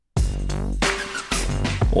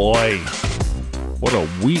Boy, what a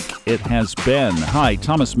week it has been. Hi,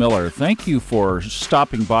 Thomas Miller. Thank you for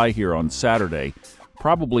stopping by here on Saturday.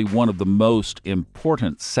 Probably one of the most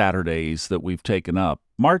important Saturdays that we've taken up.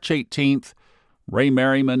 March 18th, Ray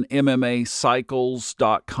Merriman, MMA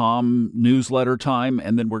Cycles.com newsletter time,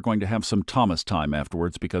 and then we're going to have some Thomas time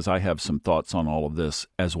afterwards because I have some thoughts on all of this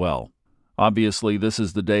as well. Obviously, this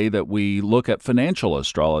is the day that we look at financial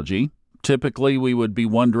astrology. Typically, we would be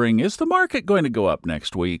wondering, is the market going to go up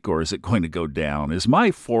next week or is it going to go down? Is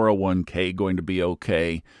my 401k going to be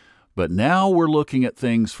okay? But now we're looking at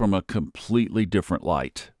things from a completely different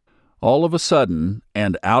light. All of a sudden,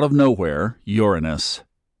 and out of nowhere, Uranus,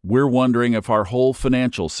 we're wondering if our whole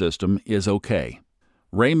financial system is okay.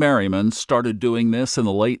 Ray Merriman started doing this in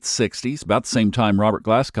the late 60s, about the same time Robert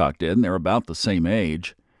Glasscock did, and they're about the same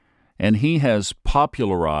age. And he has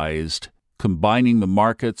popularized combining the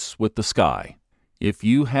markets with the sky. If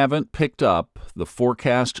you haven't picked up the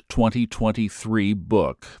Forecast 2023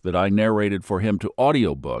 book that I narrated for him to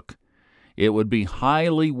audiobook, it would be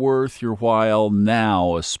highly worth your while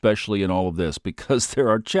now, especially in all of this, because there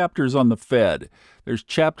are chapters on the Fed, there's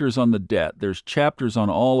chapters on the debt, there's chapters on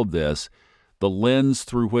all of this. The lens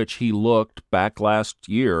through which he looked back last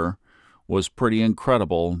year was pretty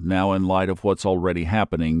incredible now in light of what's already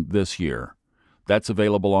happening this year. That's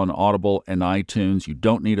available on Audible and iTunes. You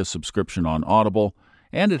don't need a subscription on Audible,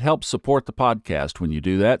 and it helps support the podcast when you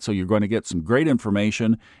do that, so you're going to get some great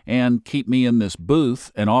information and keep me in this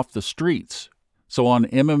booth and off the streets. So on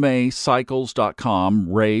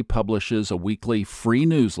MMACycles.com, Ray publishes a weekly free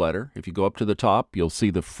newsletter. If you go up to the top, you'll see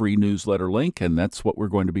the free newsletter link, and that's what we're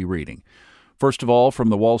going to be reading. First of all, from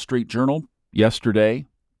the Wall Street Journal, yesterday,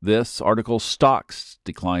 this article, stocks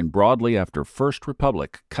declined broadly after First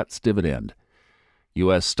Republic cuts dividend.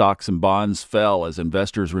 U.S. stocks and bonds fell as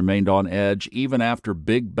investors remained on edge even after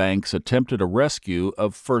big banks attempted a rescue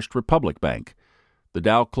of First Republic Bank. The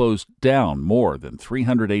Dow closed down more than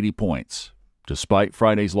 380 points. Despite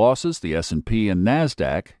Friday's losses, the S&P and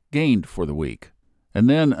NASDAQ gained for the week. And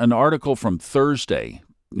then an article from Thursday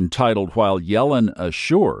entitled, "While Yellen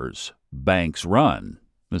Assures Banks Run."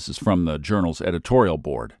 This is from the Journal's editorial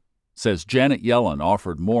board. It says Janet Yellen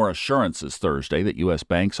offered more assurances Thursday that U.S.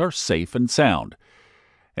 banks are safe and sound.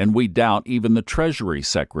 And we doubt even the Treasury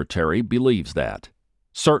Secretary believes that.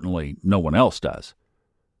 Certainly no one else does.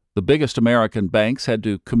 The biggest American banks had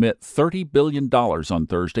to commit $30 billion on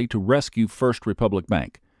Thursday to rescue First Republic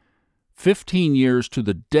Bank. 15 years to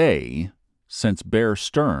the day since Bear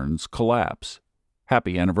Stearns' collapse.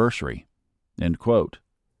 Happy anniversary. End quote.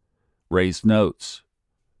 Ray's notes.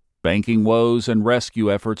 Banking woes and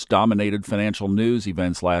rescue efforts dominated financial news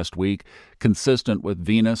events last week, consistent with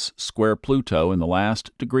Venus square Pluto in the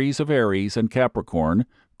last degrees of Aries and Capricorn,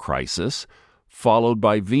 crisis, followed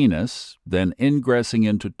by Venus, then ingressing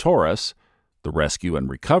into Taurus, the rescue and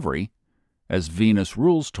recovery, as Venus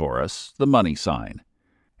rules Taurus, the money sign.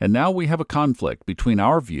 And now we have a conflict between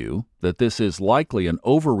our view that this is likely an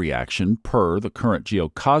overreaction per the current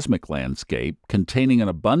geocosmic landscape containing an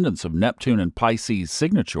abundance of Neptune and Pisces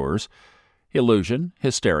signatures, illusion,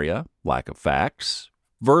 hysteria, lack of facts,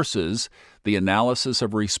 versus the analysis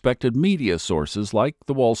of respected media sources like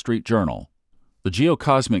the Wall Street Journal. The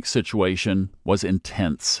geocosmic situation was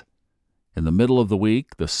intense. In the middle of the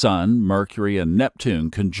week, the Sun, Mercury, and Neptune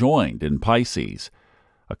conjoined in Pisces,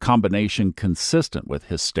 a combination consistent with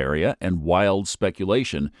hysteria and wild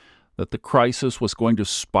speculation that the crisis was going to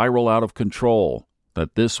spiral out of control,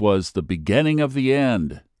 that this was the beginning of the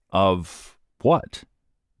end of what?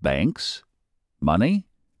 Banks? Money?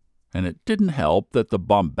 And it didn't help that the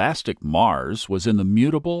bombastic Mars was in the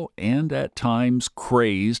mutable and at times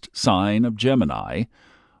crazed sign of Gemini,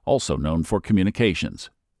 also known for communications.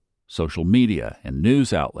 Social media and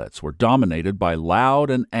news outlets were dominated by loud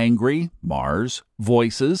and angry, Mars,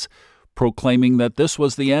 voices proclaiming that this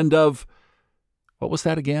was the end of, what was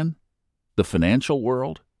that again? The financial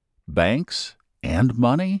world, banks, and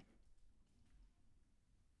money?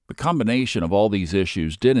 The combination of all these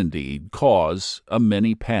issues did indeed cause a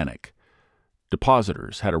mini panic.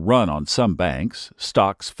 Depositors had a run on some banks,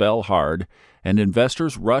 stocks fell hard, and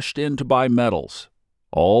investors rushed in to buy metals.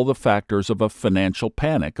 All the factors of a financial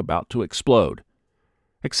panic about to explode.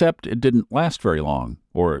 Except it didn't last very long,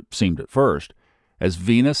 or it seemed at first, as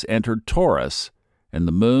Venus entered Taurus and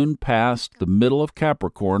the moon passed the middle of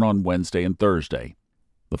Capricorn on Wednesday and Thursday.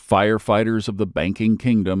 The firefighters of the banking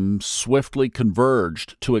kingdom swiftly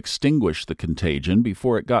converged to extinguish the contagion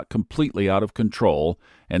before it got completely out of control,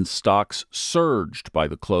 and stocks surged by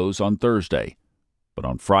the close on Thursday. But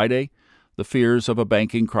on Friday, the fears of a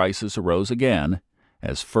banking crisis arose again,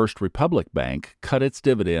 as First Republic Bank cut its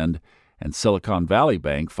dividend and Silicon Valley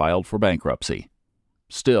Bank filed for bankruptcy.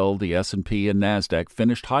 Still, the S&P and Nasdaq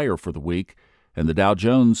finished higher for the week, and the Dow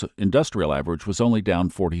Jones Industrial Average was only down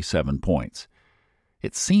 47 points.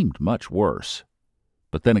 It seemed much worse.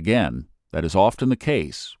 But then again, that is often the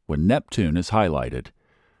case when Neptune is highlighted.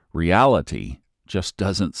 Reality just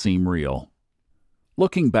doesn't seem real.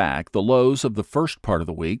 Looking back, the lows of the first part of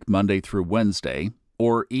the week, Monday through Wednesday,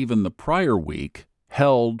 or even the prior week,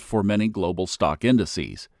 held for many global stock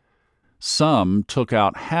indices. Some took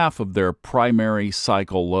out half of their primary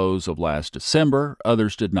cycle lows of last December,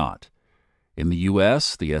 others did not. In the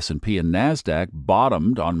U.S., the S&P and Nasdaq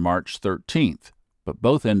bottomed on March 13th, but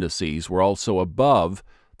both indices were also above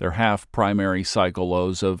their half primary cycle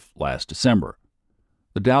lows of last December.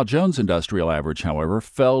 The Dow Jones Industrial Average, however,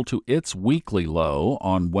 fell to its weekly low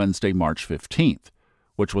on Wednesday, March 15th,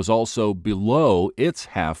 which was also below its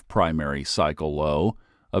half primary cycle low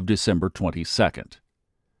of December 22nd.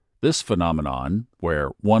 This phenomenon, where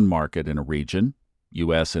one market in a region,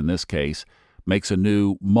 U.S. in this case, makes a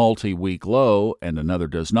new multi-week low and another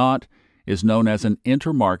does not, is known as an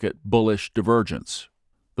intermarket bullish divergence.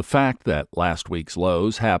 The fact that last week's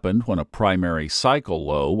lows happened when a primary cycle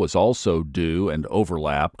low was also due and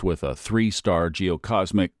overlapped with a 3-star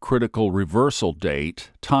geocosmic critical reversal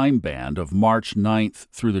date time band of March 9th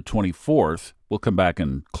through the 24th, we'll come back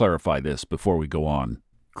and clarify this before we go on,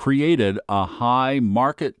 created a high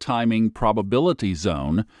market timing probability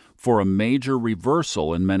zone for a major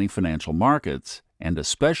reversal in many financial markets, and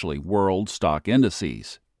especially world stock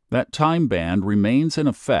indices. That time band remains in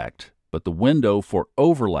effect, but the window for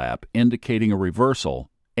overlap indicating a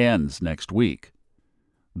reversal ends next week.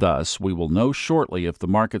 Thus, we will know shortly if the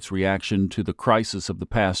market's reaction to the crisis of the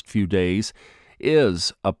past few days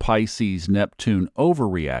is a Pisces-Neptune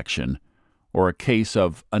overreaction or a case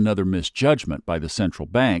of another misjudgment by the central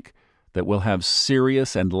bank that will have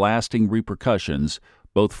serious and lasting repercussions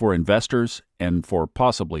both for investors and for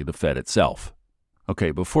possibly the Fed itself.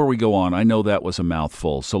 Okay, before we go on, I know that was a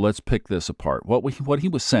mouthful, so let's pick this apart. What he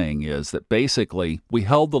was saying is that basically we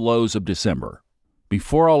held the lows of December.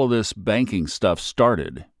 Before all of this banking stuff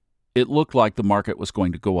started, it looked like the market was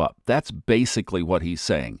going to go up. That's basically what he's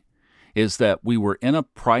saying, is that we were in a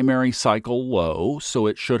primary cycle low, so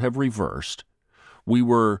it should have reversed. We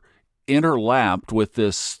were interlapped with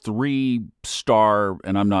this 3-star,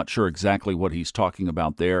 and I'm not sure exactly what he's talking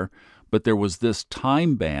about there, but there was this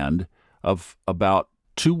time band of about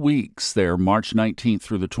 2 weeks there, March 19th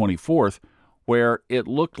through the 24th, where it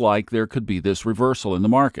looked like there could be this reversal in the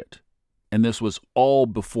market. And this was all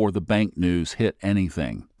before the bank news hit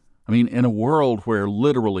anything. I mean, in a world where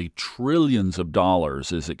literally trillions of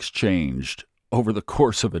dollars is exchanged over the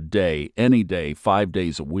course of a day, any day, 5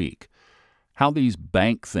 days a week, how these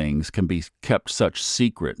bank things can be kept such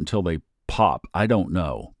secret until they pop, I don't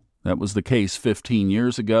know. That was the case 15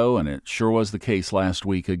 years ago, and it sure was the case last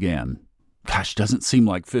week again. Gosh, doesn't seem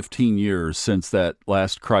like 15 years since that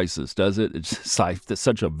last crisis, does it? It's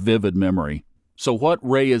such a vivid memory. So what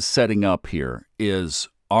Ray is setting up here is,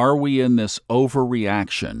 are we in this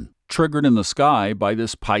overreaction triggered in the sky by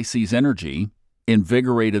this Pisces energy,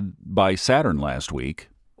 invigorated by Saturn last week?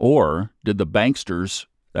 Or did the banksters,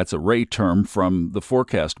 that's a Ray term from the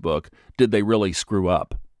forecast book, did they really screw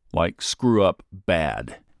up? Like screw up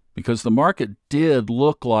bad? Because the market did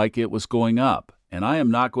look like it was going up. And I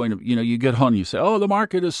am not going to, you get on, you say, oh, the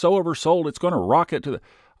market is so oversold, it's going to rocket to the...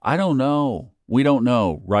 I don't know. We don't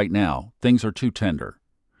know right now. Things are too tender.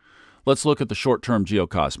 Let's look at the short-term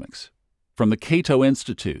geocosmics. From the Cato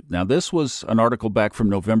Institute. Now, this was an article back from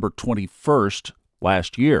November 21st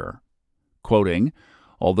last year. Quoting,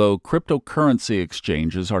 although cryptocurrency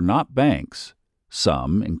exchanges are not banks,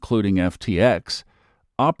 some, including FTX,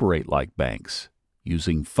 operate like banks,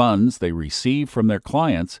 using funds they receive from their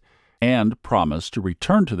clients and promise to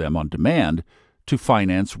return to them on demand to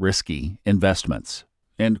finance risky investments.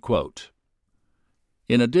 End quote.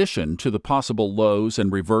 In addition to the possible lows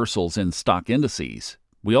and reversals in stock indices,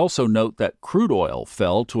 we also note that crude oil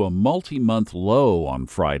fell to a multi-month low on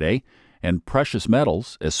Friday, and precious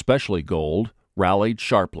metals, especially gold, rallied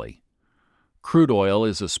sharply. Crude oil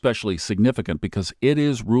is especially significant because it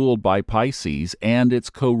is ruled by Pisces and its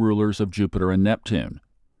co-rulers of Jupiter and Neptune.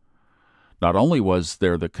 Not only was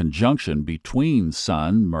there the conjunction between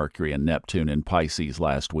Sun, Mercury, and Neptune in Pisces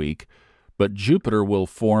last week, but Jupiter will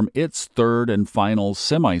form its third and final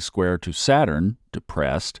semi-square to Saturn,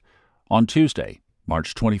 depressed, on Tuesday,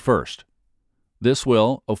 March 21st. This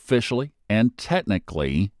will officially and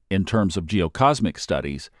technically, in terms of geocosmic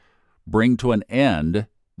studies, bring to an end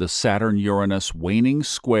the Saturn-Uranus waning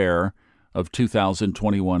square of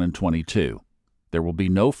 2021 and 22. There will be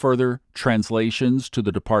no further translations to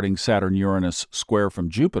the departing Saturn-Uranus square from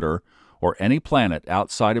Jupiter or any planet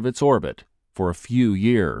outside of its orbit for a few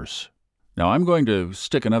years. Now, I'm going to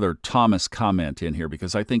stick another Thomas comment in here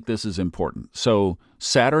because I think this is important. So,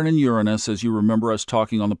 Saturn and Uranus, as you remember us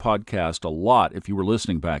talking on the podcast a lot if you were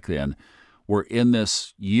listening back then, were in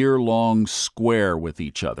this year-long square with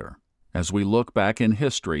each other. As we look back in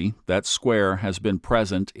history, that square has been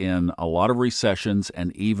present in a lot of recessions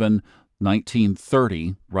and even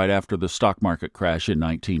 1930, right after the stock market crash in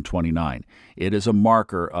 1929. It is a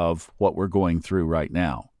marker of what we're going through right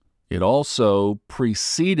now. It also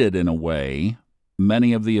preceded, in a way,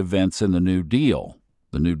 many of the events in the New Deal.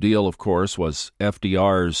 The New Deal, of course, was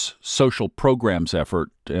FDR's social programs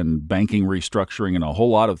effort and banking restructuring and a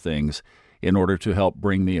whole lot of things in order to help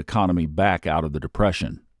bring the economy back out of the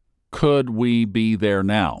Depression. Could we be there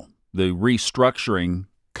now? The restructuring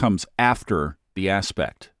comes after the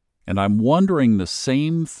aspect. And I'm wondering the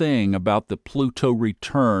same thing about the Pluto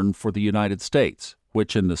return for the United States,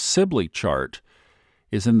 which in the Sibley chart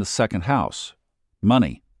is in the second house,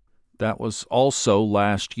 money. That was also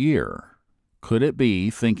last year. Could it be,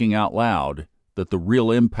 thinking out loud, that the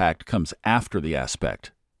real impact comes after the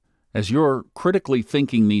aspect? As you're critically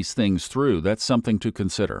thinking these things through, that's something to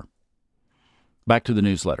consider. Back to the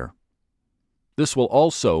newsletter. This will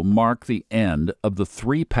also mark the end of the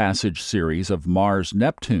 3-passage series of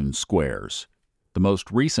Mars-Neptune squares. The most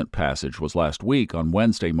recent passage was last week on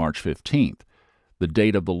Wednesday, March 15th, the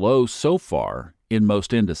date of the low so far in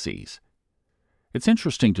most indices. It's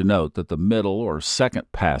interesting to note that the middle or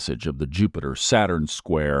second passage of the Jupiter-Saturn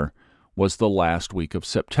square was the last week of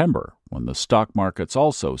September, when the stock markets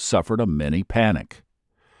also suffered a mini panic.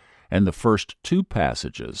 And the first 2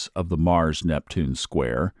 passages of the Mars-Neptune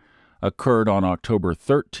square occurred on October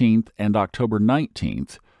 13th and October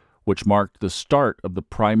 19th, which marked the start of the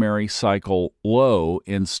primary cycle low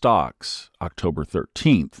in stocks, October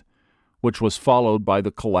 13th, which was followed by the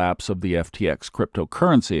collapse of the FTX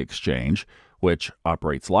cryptocurrency exchange, which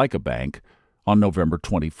operates like a bank, on November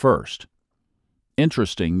 21st.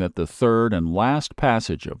 Interesting that the third and last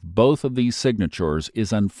passage of both of these signatures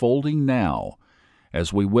is unfolding now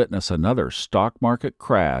as we witness another stock market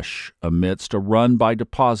crash amidst a run by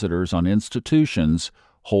depositors on institutions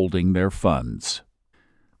holding their funds.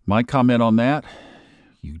 My comment on that?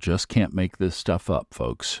 You just can't make this stuff up,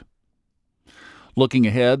 folks. Looking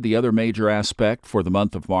ahead, the other major aspect for the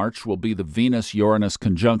month of March will be the Venus-Uranus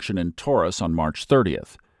conjunction in Taurus on March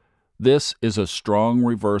 30th. This is a strong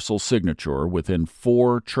reversal signature within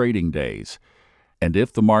 4 trading days, and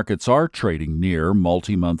if the markets are trading near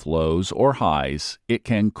multi-month lows or highs, it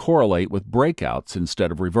can correlate with breakouts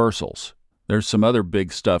instead of reversals. There's some other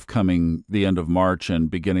big stuff coming the end of March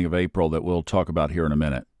and beginning of April that we'll talk about here in a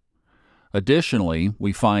minute. Additionally,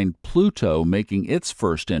 we find Pluto making its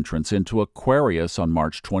first entrance into Aquarius on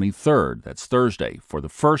March 23rd, that's Thursday, for the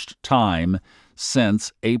first time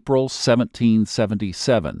since April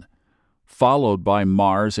 1777, followed by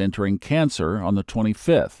Mars entering Cancer on the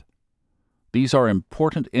 25th. These are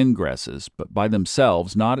important ingresses, but by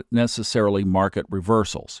themselves not necessarily market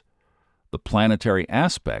reversals. The planetary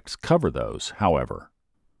aspects cover those, however.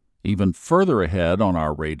 Even further ahead on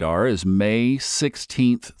our radar is May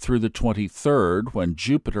 16th through the 23rd, when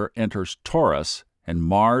Jupiter enters Taurus and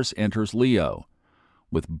Mars enters Leo,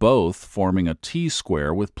 with both forming a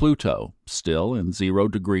T-square with Pluto, still in 0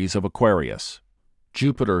 degrees of Aquarius.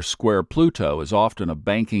 Jupiter square Pluto is often a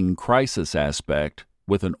banking crisis aspect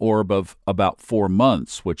with an orb of about 4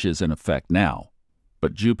 months, which is in effect now.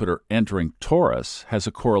 But Jupiter entering Taurus has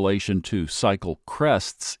a correlation to cycle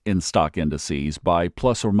crests in stock indices by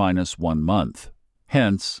plus or minus 1 month.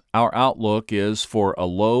 Hence, our outlook is for a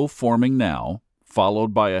low forming now,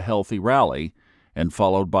 followed by a healthy rally, and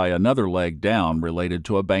followed by another leg down related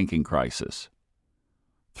to a banking crisis.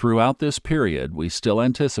 Throughout this period, we still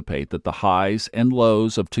anticipate that the highs and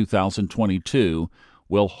lows of 2022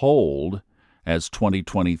 will hold, as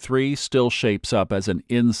 2023 still shapes up as an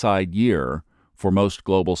inside year for most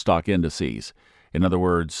global stock indices. In other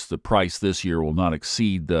words, the price this year will not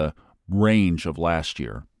exceed the range of last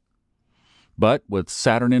year. But with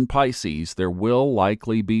Saturn in Pisces, there will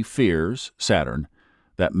likely be fears, Saturn,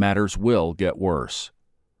 that matters will get worse.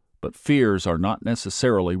 But fears are not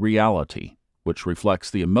necessarily reality, which reflects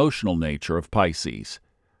the emotional nature of Pisces.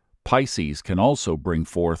 Pisces can also bring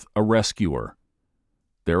forth a rescuer.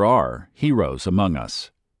 There are heroes among us.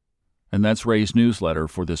 And that's Ray's newsletter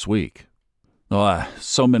for this week.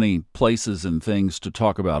 So many places and things to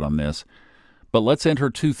talk about on this. But let's enter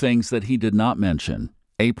 2 things that he did not mention.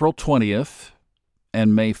 April 20th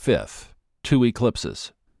and May 5th, 2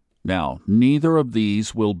 eclipses. Now, neither of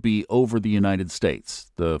these will be over the United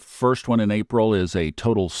States. The first one in April is a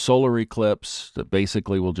total solar eclipse that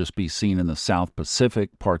basically will just be seen in the South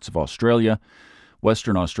Pacific, parts of Australia,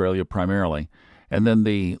 Western Australia primarily. And then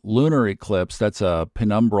the lunar eclipse, that's a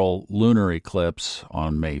penumbral lunar eclipse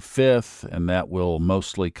on May 5th, and that will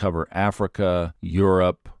mostly cover Africa,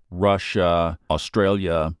 Europe, Russia,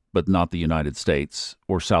 Australia, but not the United States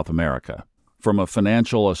or South America. From a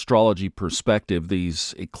financial astrology perspective,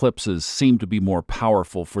 these eclipses seem to be more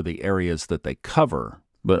powerful for the areas that they cover.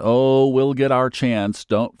 But we'll get our chance,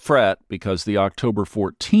 don't fret, because the October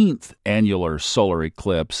 14th annular solar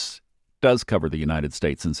eclipse does cover the United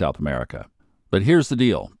States and South America. But here's the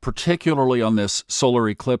deal, particularly on this solar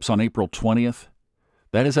eclipse on April 20th,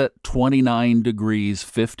 that is at 29 degrees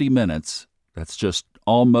 50 minutes. That's just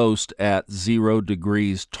almost at 0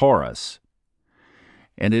 degrees Taurus.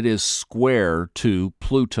 And it is square to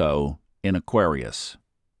Pluto in Aquarius.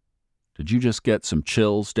 Did you just get some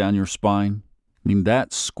chills down your spine? I mean,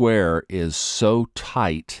 that square is so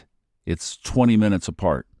tight, it's 20 minutes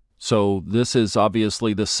apart. So this is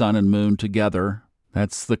obviously the sun and moon together.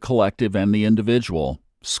 That's the collective and the individual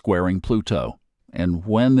squaring Pluto. And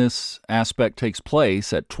when this aspect takes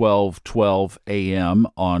place at 12:12 a.m.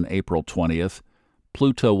 on April 20th,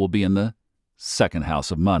 Pluto will be in the second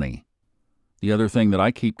house of money. The other thing that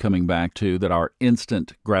I keep coming back to that our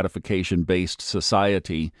instant gratification-based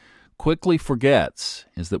society quickly forgets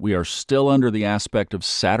is that we are still under the aspect of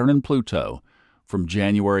Saturn and Pluto from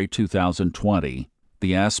January 2020,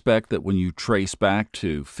 the aspect that when you trace back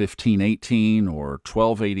to 1518 or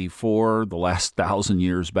 1284, the last 1,000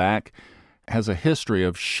 years back, has a history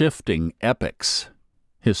of shifting epochs.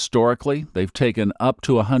 Historically, they've taken up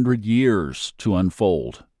to 100 years to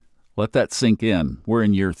unfold. Let that sink in. We're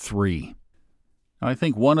in year 3. I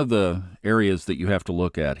think one of the areas that you have to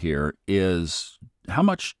look at here is how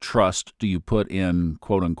much trust do you put in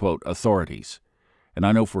quote-unquote authorities? And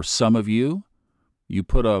I know for some of you, you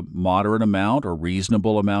put a moderate amount or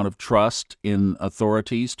reasonable amount of trust in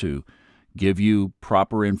authorities to give you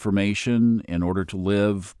proper information in order to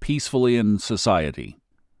live peacefully in society.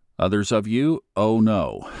 Others of you, oh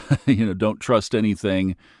no, don't trust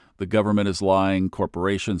anything. The government is lying,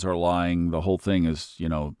 corporations are lying, the whole thing is,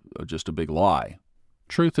 just a big lie.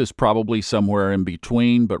 Truth is probably somewhere in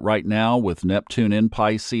between, but right now with Neptune in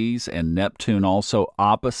Pisces and Neptune also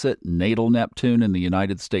opposite natal Neptune in the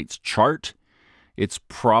United States chart, it's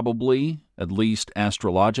probably, at least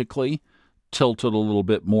astrologically, tilted a little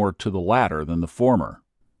bit more to the latter than the former.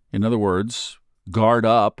 In other words, guard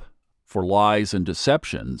up for lies and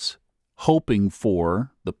deceptions, hoping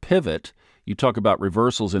for the pivot. You talk about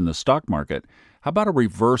reversals in the stock market. How about a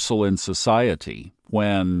reversal in society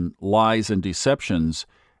when lies and deceptions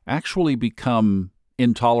actually become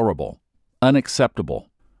intolerable, unacceptable?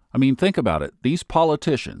 I mean, think about it. These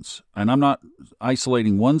politicians, and I'm not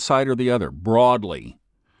isolating one side or the other, broadly,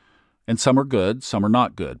 and some are good, some are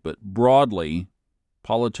not good, but broadly,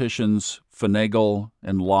 politicians finagle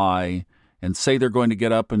and lie and say they're going to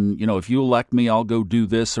get up and, if you elect me, I'll go do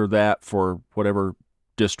this or that for whatever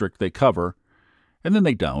district they cover, and then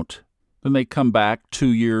they don't. Then they come back 2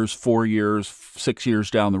 years, 4 years, 6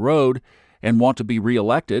 years down the road and want to be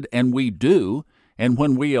reelected, and we do. And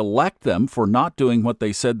when we elect them for not doing what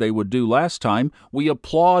they said they would do last time, we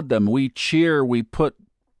applaud them, we cheer, we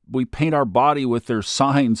paint our body with their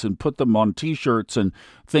signs and put them on T-shirts and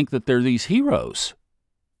think that they're these heroes.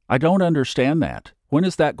 I don't understand that. When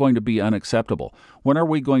is that going to be unacceptable? When are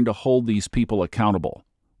we going to hold these people accountable?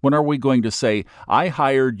 When are we going to say, I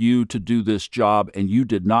hired you to do this job and you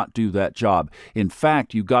did not do that job? In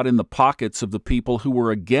fact, you got in the pockets of the people who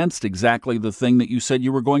were against exactly the thing that you said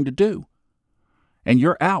you were going to do. And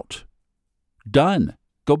you're out. Done.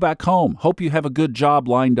 Go back home. Hope you have a good job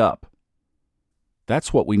lined up.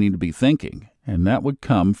 That's what we need to be thinking. And that would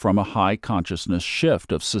come from a high consciousness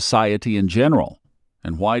shift of society in general.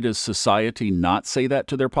 And why does society not say that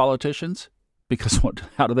to their politicians? Because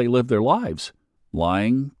how do they live their lives?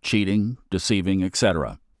 Lying, cheating, deceiving,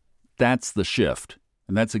 etc. That's the shift.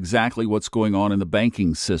 And that's exactly what's going on in the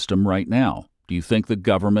banking system right now. Do you think the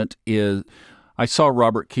government is... I saw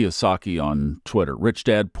Robert Kiyosaki on Twitter, Rich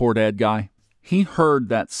Dad, Poor Dad guy. He heard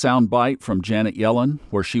that soundbite from Janet Yellen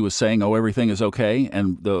where she was saying, everything is okay.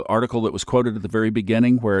 And the article that was quoted at the very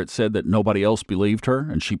beginning where it said that nobody else believed her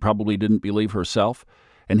and she probably didn't believe herself.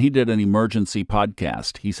 And he did an emergency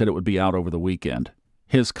podcast. He said it would be out over the weekend.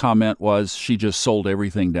 His comment was she just sold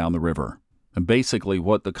everything down the river. And basically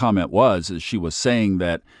what the comment was is she was saying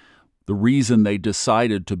that the reason they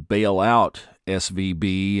decided to bail out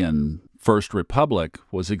SVB and First Republic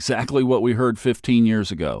was exactly what we heard 15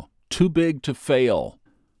 years ago. Too big to fail.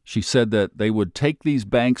 She said that they would take these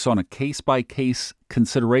banks on a case-by-case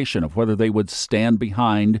consideration of whether they would stand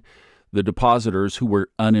behind the depositors who were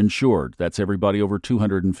uninsured. That's everybody over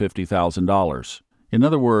 $250,000. In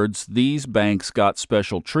other words, these banks got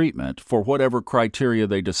special treatment for whatever criteria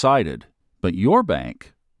they decided, but your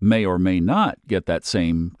bank may or may not get that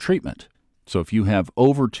same treatment. So if you have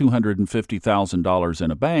over $250,000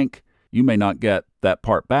 in a bank, you may not get that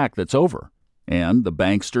part back that's over. And the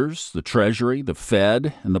banksters, the Treasury, the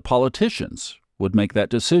Fed, and the politicians would make that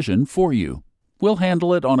decision for you. We'll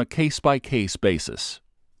handle it on a case-by-case basis.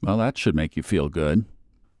 Well, that should make you feel good.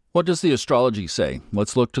 What does the astrology say?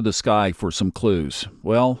 Let's look to the sky for some clues.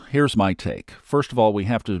 Well, here's my take. First of all, we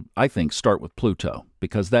have to, I think, start with Pluto,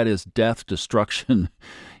 because that is death, destruction.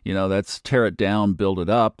 That's tear it down, build it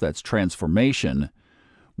up. That's transformation.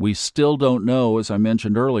 We still don't know, as I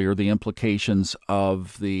mentioned earlier, the implications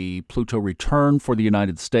of the Pluto return for the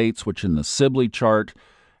United States, which in the Sibley chart,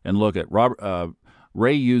 and look at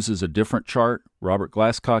Ray uses a different chart. Robert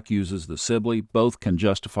Glasscock uses the Sibley. Both can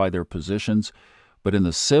justify their positions. But in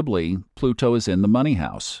the Sibley, Pluto is in the money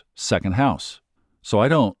house, second house. So I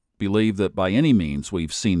don't believe that by any means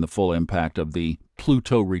we've seen the full impact of the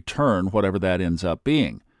Pluto return, whatever that ends up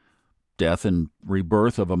being. Death and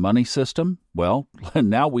rebirth of a money system? Well,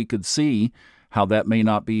 now we could see how that may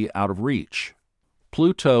not be out of reach.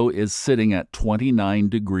 Pluto is sitting at 29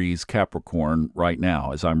 degrees Capricorn right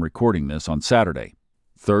now as I'm recording this on Saturday.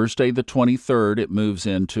 Thursday the 23rd, it moves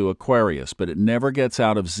into Aquarius, but it never gets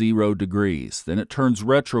out of 0 degrees. Then it turns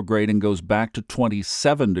retrograde and goes back to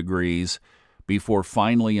 27 degrees before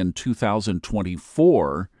finally in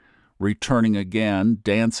 2024 returning again,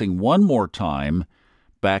 dancing one more time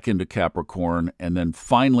back into Capricorn, and then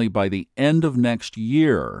finally by the end of next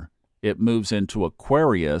year, it moves into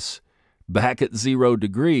Aquarius, back at 0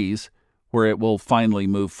 degrees, where it will finally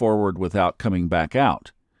move forward without coming back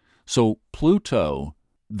out. So Pluto,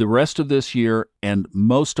 the rest of this year and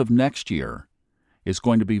most of next year, is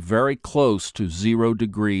going to be very close to 0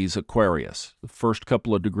 degrees Aquarius. The first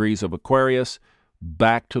couple of degrees of Aquarius,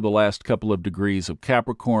 back to the last couple of degrees of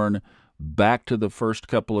Capricorn, back to the first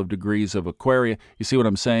couple of degrees of Aquarius. You see what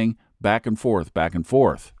I'm saying? Back and forth, back and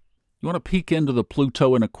forth. You want to peek into the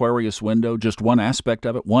Pluto and Aquarius window, just one aspect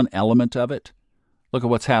of it, one element of it? Look at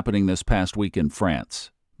what's happening this past week in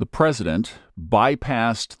France. The president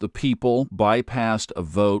bypassed the people, bypassed a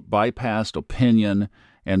vote, bypassed opinion,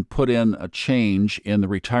 and put in a change in the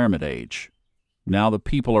retirement age. Now the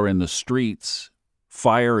people are in the streets.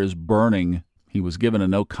 Fire is burning. He was given a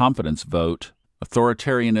no-confidence vote.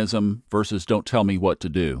 Authoritarianism versus don't tell me what to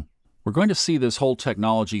do. We're going to see this whole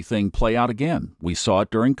technology thing play out again. We saw it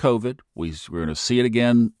during COVID. We're going to see it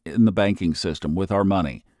again in the banking system with our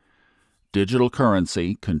money. Digital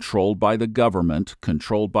currency controlled by the government,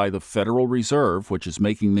 controlled by the Federal Reserve, which is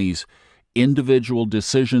making these individual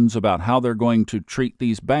decisions about how they're going to treat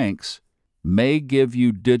these banks, may give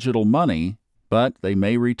you digital money, but they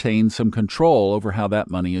may retain some control over how that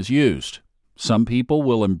money is used. Some people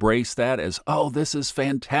will embrace that as, oh, this is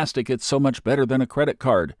fantastic, it's so much better than a credit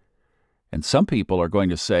card. And some people are going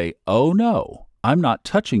to say, oh no, I'm not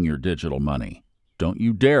touching your digital money. Don't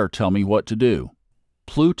you dare tell me what to do.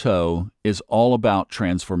 Pluto is all about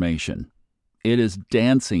transformation. It is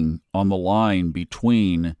dancing on the line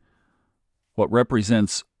between what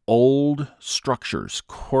represents old structures,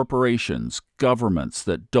 corporations, governments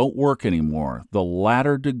that don't work anymore, the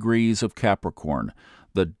latter degrees of Capricorn,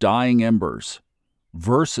 the dying embers,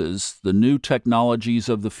 versus the new technologies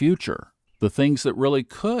of the future, the things that really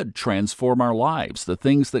could transform our lives, the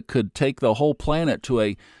things that could take the whole planet to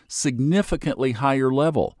a significantly higher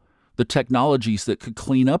level, the technologies that could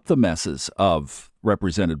clean up the messes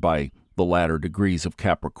represented by the latter degrees of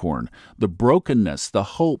Capricorn, the brokenness, the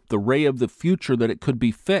hope, the ray of the future that it could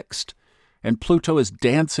be fixed. And Pluto is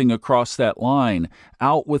dancing across that line,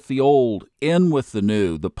 out with the old, in with the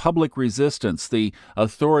new, the public resistance, the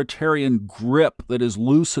authoritarian grip that is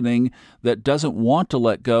loosening, that doesn't want to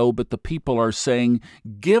let go, but the people are saying,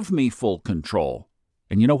 give me full control.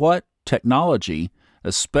 And you know what? Technology,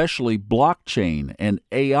 especially blockchain and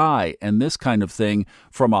AI and this kind of thing,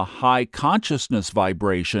 from a high consciousness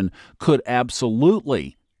vibration, could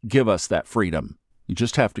absolutely give us that freedom. You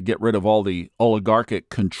just have to get rid of all the oligarchic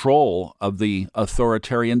control of the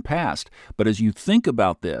authoritarian past. But as you think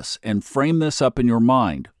about this and frame this up in your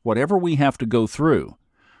mind, whatever we have to go through,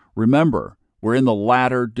 remember, we're in the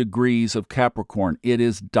latter degrees of Capricorn. It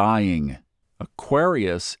is dying.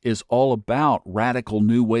 Aquarius is all about radical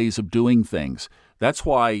new ways of doing things. That's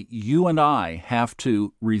why you and I have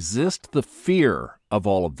to resist the fear of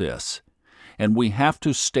all of this. And we have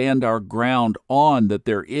to stand our ground on that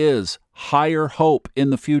there is higher hope in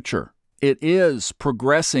the future. It is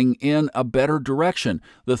progressing in a better direction.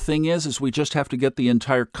 The thing is we just have to get the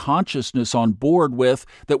entire consciousness on board with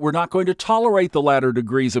that we're not going to tolerate the latter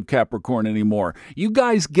degrees of Capricorn anymore. You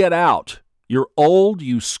guys get out. You're old,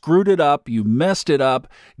 you screwed it up, you messed it up.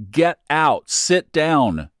 Get out, sit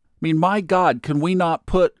down. I mean, my God, can we not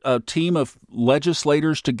put a team of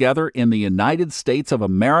legislators together in the United States of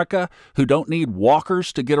America who don't need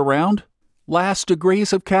walkers to get around? Last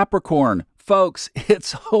degrees of Capricorn. Folks,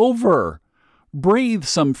 it's over. Breathe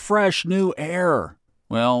some fresh new air.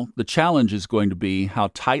 Well, the challenge is going to be how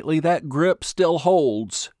tightly that grip still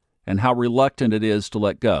holds and how reluctant it is to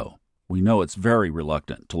let go. We know it's very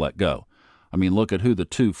reluctant to let go. I mean, look at who the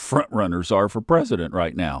two frontrunners are for president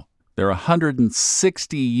right now. They're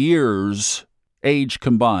 160 years age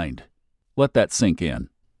combined. Let that sink in.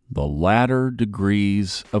 The latter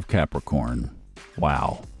degrees of Capricorn.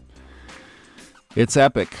 Wow. It's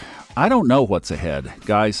epic. I don't know what's ahead,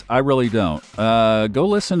 guys. I really don't. Go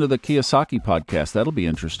listen to the Kiyosaki podcast. That'll be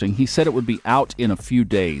interesting. He said it would be out in a few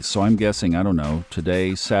days, so I'm guessing, I don't know,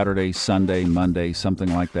 today, Saturday, Sunday, Monday,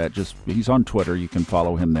 something like that. Just he's on Twitter. You can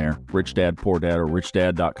follow him there. Rich Dad, Poor Dad, or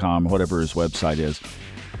richdad.com, whatever his website is.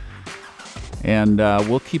 And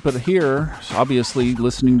we'll keep it here, obviously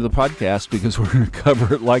listening to the podcast, because we're going to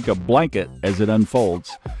cover it like a blanket as it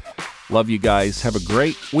unfolds. Love you guys. Have a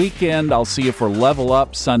great weekend. I'll see you for Level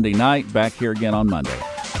Up Sunday night. Back here again on Monday.